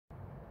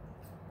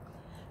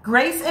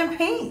Grace and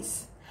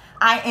peace.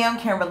 I am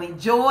Kimberly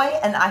Joy,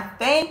 and I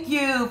thank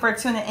you for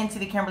tuning into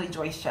the Kimberly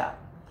Joy Show.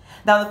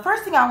 Now, the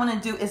first thing I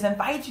want to do is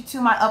invite you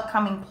to my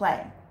upcoming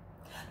play.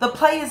 The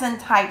play is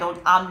entitled,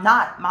 I'm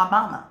Not My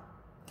Mama.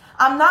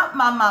 I'm Not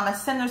My Mama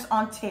centers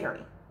on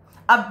Terry,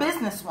 a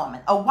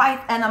businesswoman, a wife,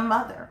 and a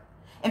mother.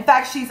 In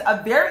fact, she's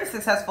a very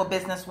successful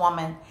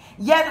businesswoman,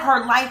 yet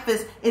her life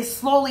is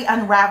slowly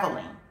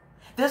unraveling.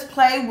 This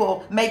play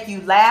will make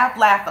you laugh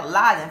a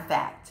lot, in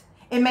fact.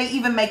 It may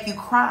even make you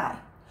cry.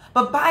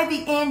 But by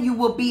the end, you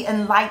will be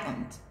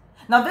enlightened.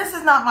 Now, this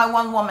is not my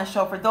one-woman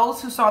show for those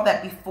who saw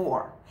that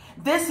before.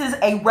 This is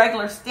a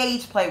regular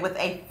stage play with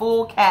a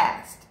full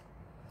cast.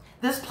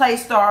 This play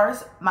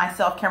stars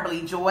myself,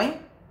 Kimberly Joy,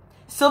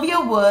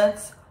 Sylvia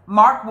Woods,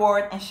 Mark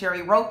Ward, and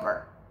Sherry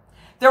Roper.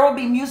 There will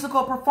be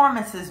musical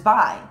performances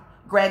by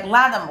Greg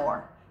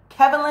Lattimore,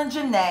 Kevin and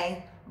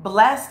Janae,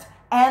 Blessed,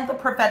 and the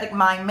Prophetic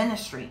Mind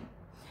Ministry.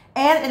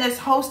 And it is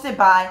hosted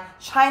by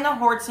China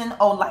Horton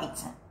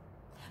O'Lighton.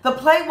 The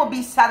play will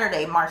be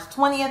Saturday, March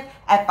 20th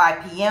at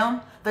 5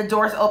 p.m. The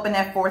doors open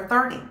at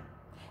 4:30.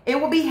 It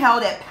will be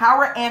held at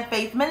Power and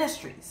Faith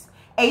Ministries,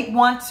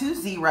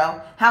 8120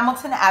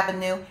 Hamilton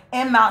Avenue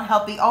in Mount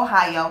Healthy,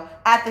 Ohio,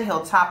 at the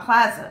Hilltop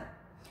Plaza.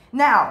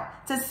 Now,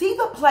 to see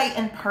the play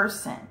in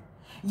person,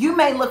 you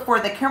may look for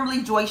the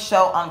Kimberly Joy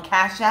Show on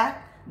Cash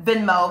App,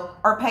 Venmo,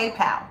 or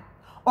PayPal.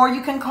 Or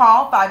you can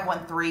call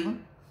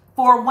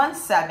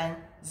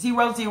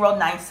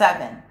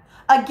 513-417-0097.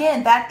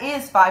 Again, that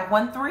is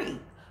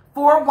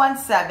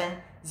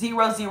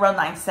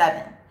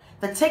 513-417-0097.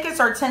 The tickets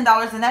are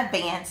 $10 in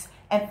advance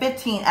and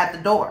 $15 at the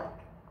door.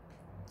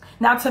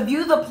 Now, to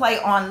view the play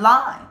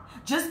online,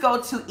 just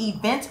go to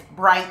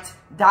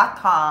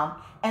eventbrite.com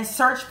and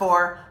search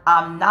for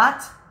I'm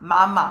Not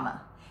My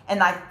Mama.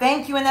 And I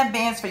thank you in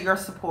advance for your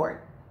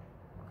support.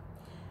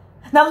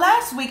 Now,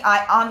 last week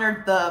I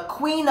honored the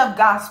Queen of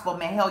Gospel,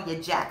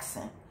 Mahalia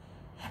Jackson.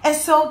 And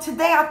so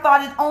today I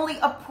thought it only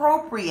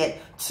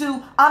appropriate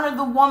to honor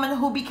the woman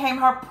who became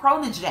her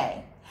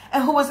protege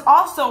and who was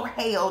also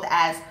hailed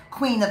as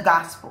Queen of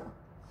Gospel.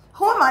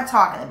 Who am I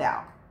talking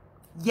about?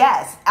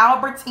 Yes,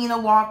 Albertina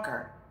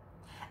Walker.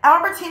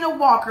 Albertina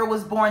Walker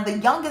was born the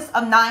youngest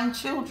of 9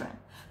 children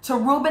to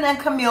Reuben and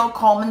Camille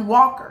Coleman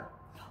Walker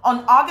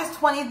on August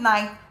 29,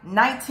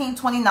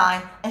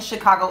 1929 in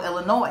Chicago,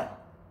 Illinois.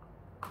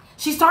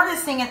 She started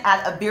singing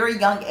at a very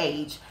young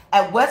age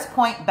at West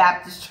Point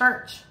Baptist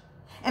Church.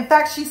 In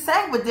fact, she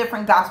sang with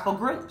different gospel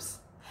groups.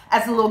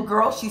 As a little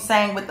girl, she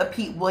sang with the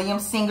Pete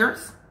Williams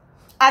Singers.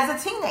 As a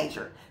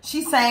teenager,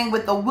 she sang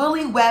with the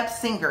Willie Webb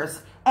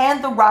Singers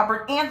and the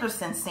Robert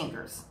Anderson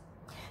Singers.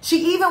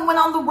 She even went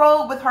on the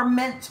road with her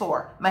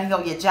mentor,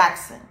 Mahalia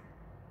Jackson.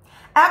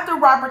 After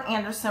Robert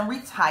Anderson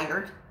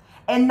retired,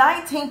 in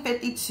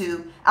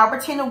 1952,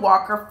 Albertina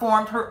Walker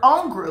formed her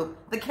own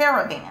group, the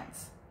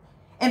Caravans.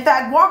 In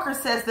fact, Walker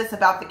says this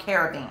about the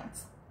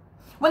Caravans.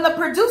 When the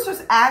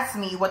producers asked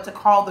me what to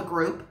call the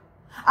group,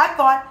 I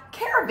thought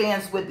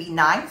Caravans would be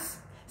nice,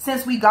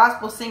 since we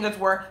gospel singers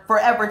were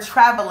forever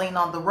traveling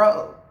on the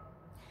road.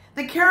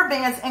 The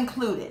Caravans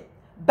included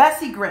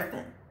Bessie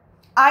Griffin,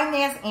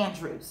 Inez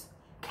Andrews,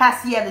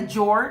 Cassietta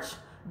George,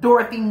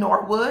 Dorothy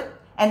Norwood,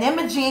 and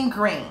Imogene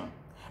Green.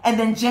 And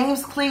then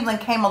James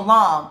Cleveland came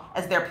along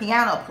as their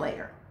piano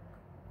player.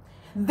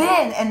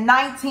 Then in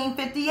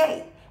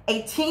 1958,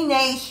 a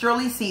teenage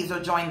Shirley Caesar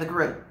joined the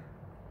group.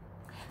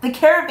 The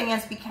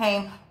Caravans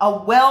became a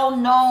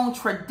well-known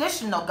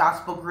traditional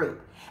gospel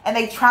group, and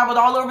they traveled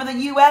all over the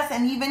U.S.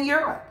 and even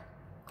Europe.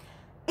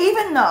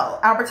 Even though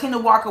Albertina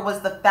Walker was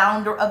the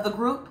founder of the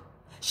group,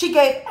 she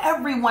gave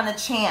everyone a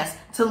chance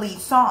to lead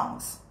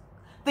songs.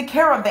 The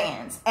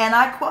Caravans, and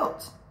I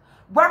quote,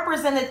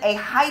 represented a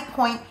high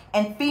point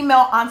in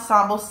female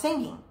ensemble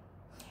singing.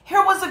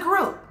 Here was a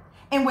group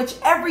in which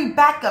every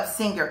backup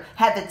singer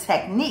had the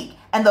technique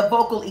and the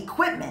vocal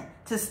equipment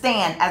to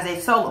stand as a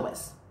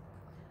soloist.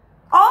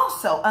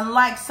 Also,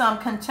 unlike some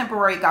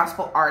contemporary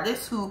gospel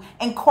artists who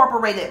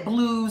incorporated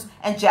blues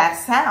and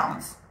jazz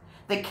sounds,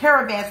 the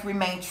Caravans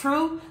remained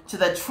true to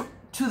the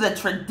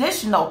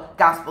traditional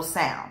gospel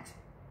sound.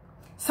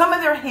 Some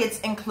of their hits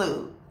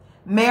include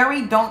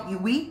Mary, Don't You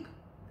Weep,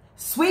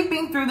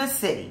 Sweeping Through the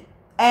City,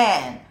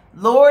 and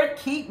Lord,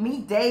 Keep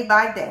Me Day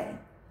by Day.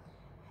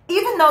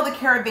 Even though the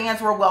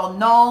Caravans were well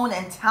known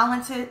and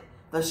talented,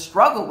 the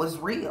struggle was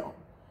real.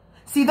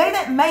 See, they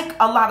didn't make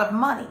a lot of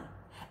money,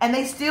 and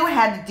they still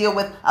had to deal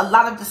with a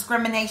lot of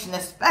discrimination,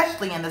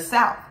 especially in the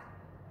South.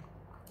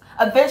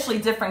 Eventually,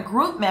 different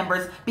group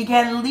members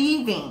began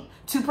leaving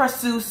to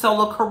pursue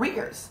solo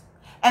careers,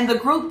 and the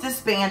group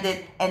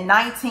disbanded in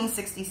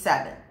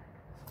 1967.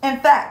 In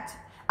fact,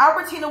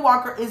 Albertina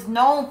Walker is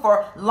known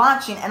for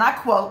launching, and I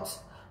quote,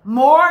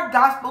 more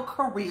gospel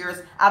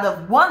careers out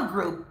of one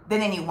group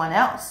than anyone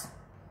else.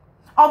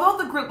 Although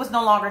the group was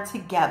no longer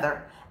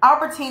together,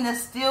 Albertina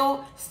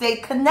still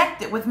stayed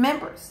connected with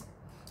members.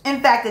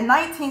 In fact, in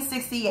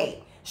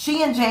 1968,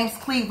 she and James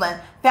Cleveland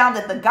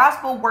founded the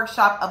Gospel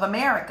Workshop of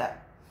America.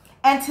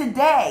 And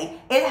today,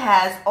 it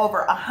has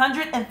over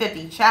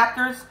 150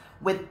 chapters,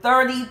 with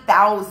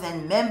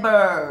 30,000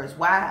 members.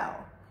 Wow.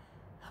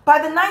 By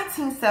the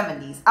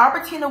 1970s,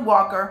 Albertina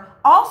Walker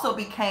also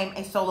became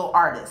a solo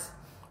artist,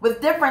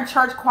 with different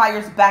church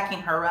choirs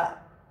backing her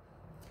up.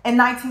 In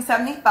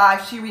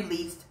 1975, she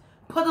released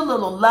Put a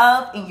Little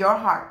Love in Your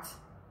Heart.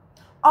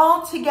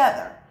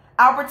 Altogether,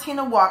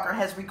 Albertina Walker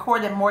has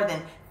recorded more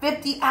than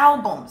 50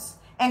 albums,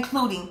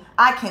 including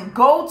I Can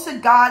Go to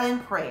God in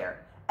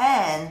Prayer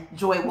and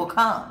Joy Will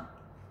Come.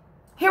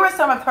 Here are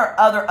some of her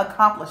other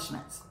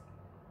accomplishments.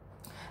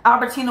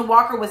 Albertina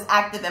Walker was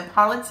active in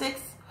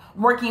politics,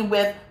 working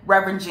with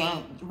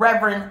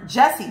Reverend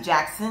Jesse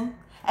Jackson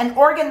and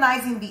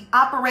organizing the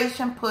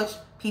Operation Push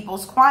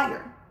People's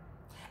Choir.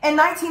 In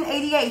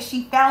 1988,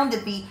 she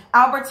founded the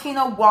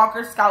Albertina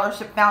Walker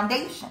Scholarship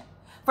Foundation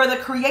for the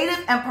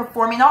Creative and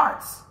Performing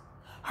Arts.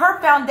 Her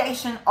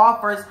foundation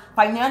offers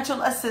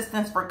financial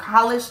assistance for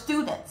college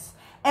students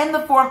in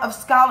the form of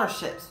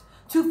scholarships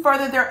to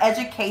further their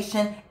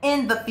education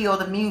in the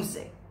field of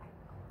music.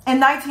 In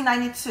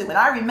 1992, and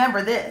I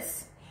remember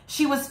this,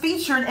 she was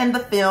featured in the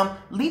film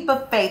Leap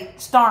of Faith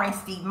starring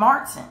Steve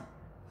Martin.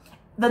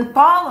 The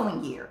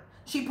following year,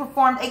 she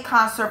performed a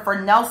concert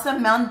for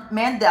Nelson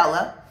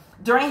Mandela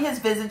during his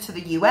visit to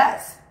the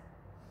U.S.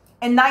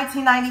 In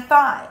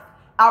 1995,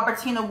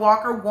 Albertina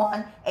Walker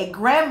won a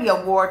Grammy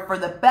Award for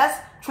the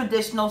Best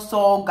Traditional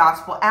Soul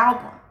Gospel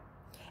Album.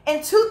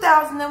 In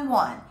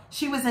 2001,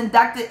 she was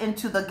inducted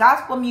into the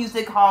Gospel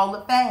Music Hall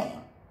of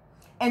Fame.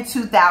 In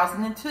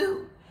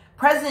 2002,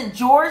 President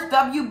George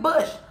W.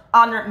 Bush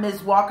honored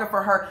Ms. Walker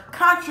for her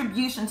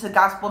contribution to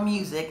gospel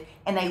music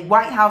in a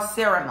White House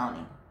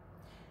ceremony.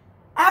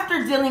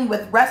 After dealing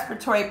with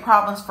respiratory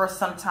problems for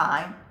some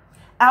time,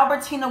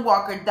 Albertina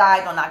Walker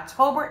died on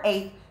October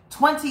 8,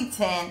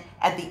 2010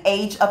 at the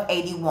age of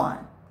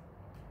 81.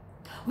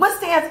 What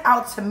stands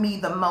out to me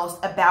the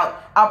most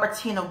about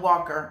Albertina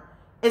Walker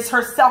is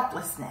her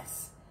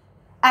selflessness.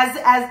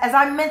 As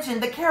I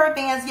mentioned, the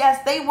Caravans,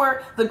 yes, they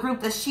were the group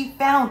that she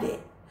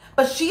founded,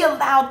 but she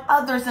allowed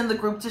others in the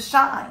group to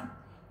shine.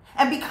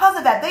 And because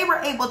of that, they were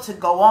able to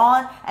go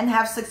on and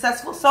have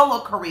successful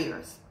solo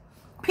careers.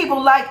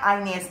 People like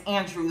Inez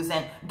Andrews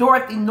and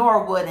Dorothy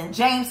Norwood and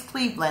James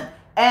Cleveland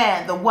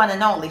and the one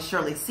and only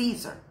Shirley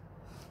Caesar.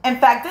 In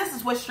fact, this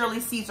is what Shirley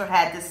Caesar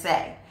had to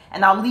say,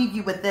 and I'll leave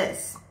you with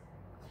this.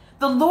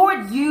 The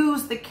Lord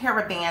used the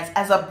Caravans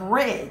as a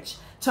bridge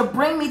to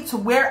bring me to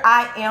where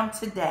I am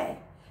today,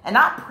 and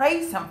I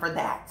praise him for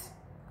that.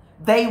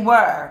 They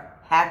were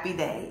happy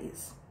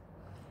days.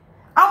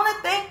 I want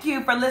to thank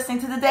you for listening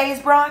to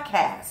today's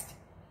broadcast.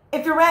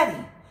 If you're ready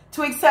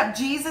to accept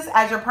Jesus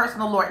as your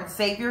personal Lord and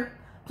Savior,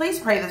 please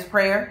pray this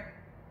prayer.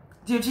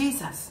 Dear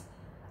Jesus,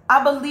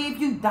 I believe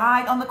you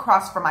died on the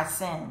cross for my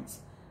sins.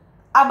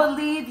 I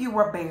believe you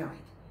were buried.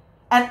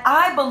 And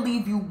I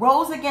believe you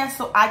rose again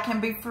so I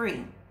can be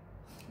free.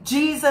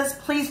 Jesus,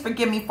 please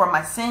forgive me for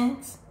my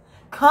sins.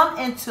 Come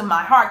into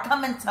my heart,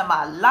 come into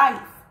my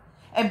life,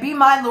 and be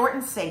my Lord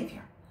and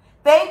Savior.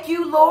 Thank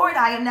you, Lord,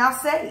 I am now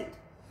saved.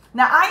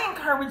 Now, I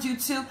encourage you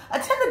to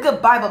attend a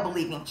good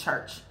Bible-believing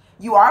church.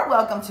 You are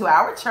welcome to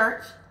our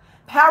church,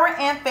 Power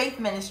and Faith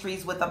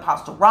Ministries with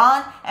Apostle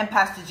Ron and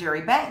Pastor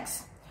Jerry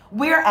Banks.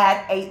 We're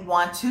at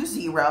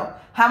 8120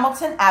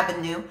 Hamilton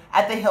Avenue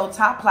at the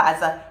Hilltop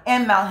Plaza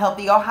in Mount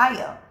Healthy,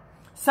 Ohio.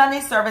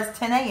 Sunday service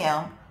 10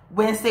 a.m.,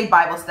 Wednesday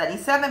Bible study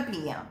 7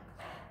 p.m.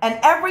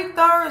 And every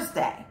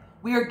Thursday,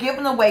 we are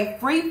giving away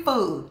free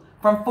food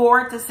from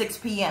 4 to 6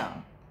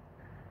 p.m.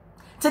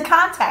 To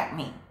contact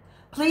me,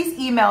 please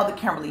email the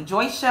Kimberly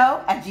Joy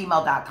Show at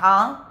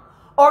gmail.com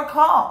or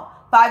call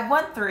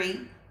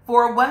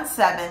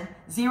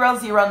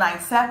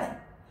 513-417-0097.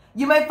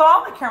 You may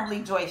follow the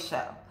Kimberly Joy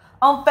Show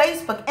on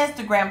Facebook,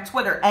 Instagram,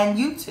 Twitter, and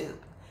YouTube.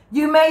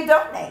 You may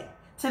donate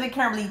to the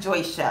Kimberly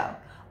Joy Show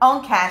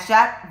on Cash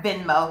App,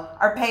 Venmo,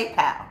 or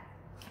PayPal.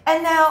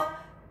 And now,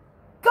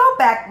 go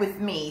back with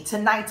me to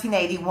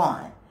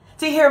 1981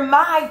 to hear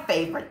my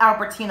favorite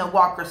Albertina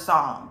Walker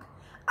song,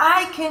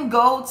 I Can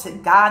Go to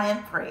God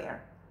in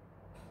Prayer.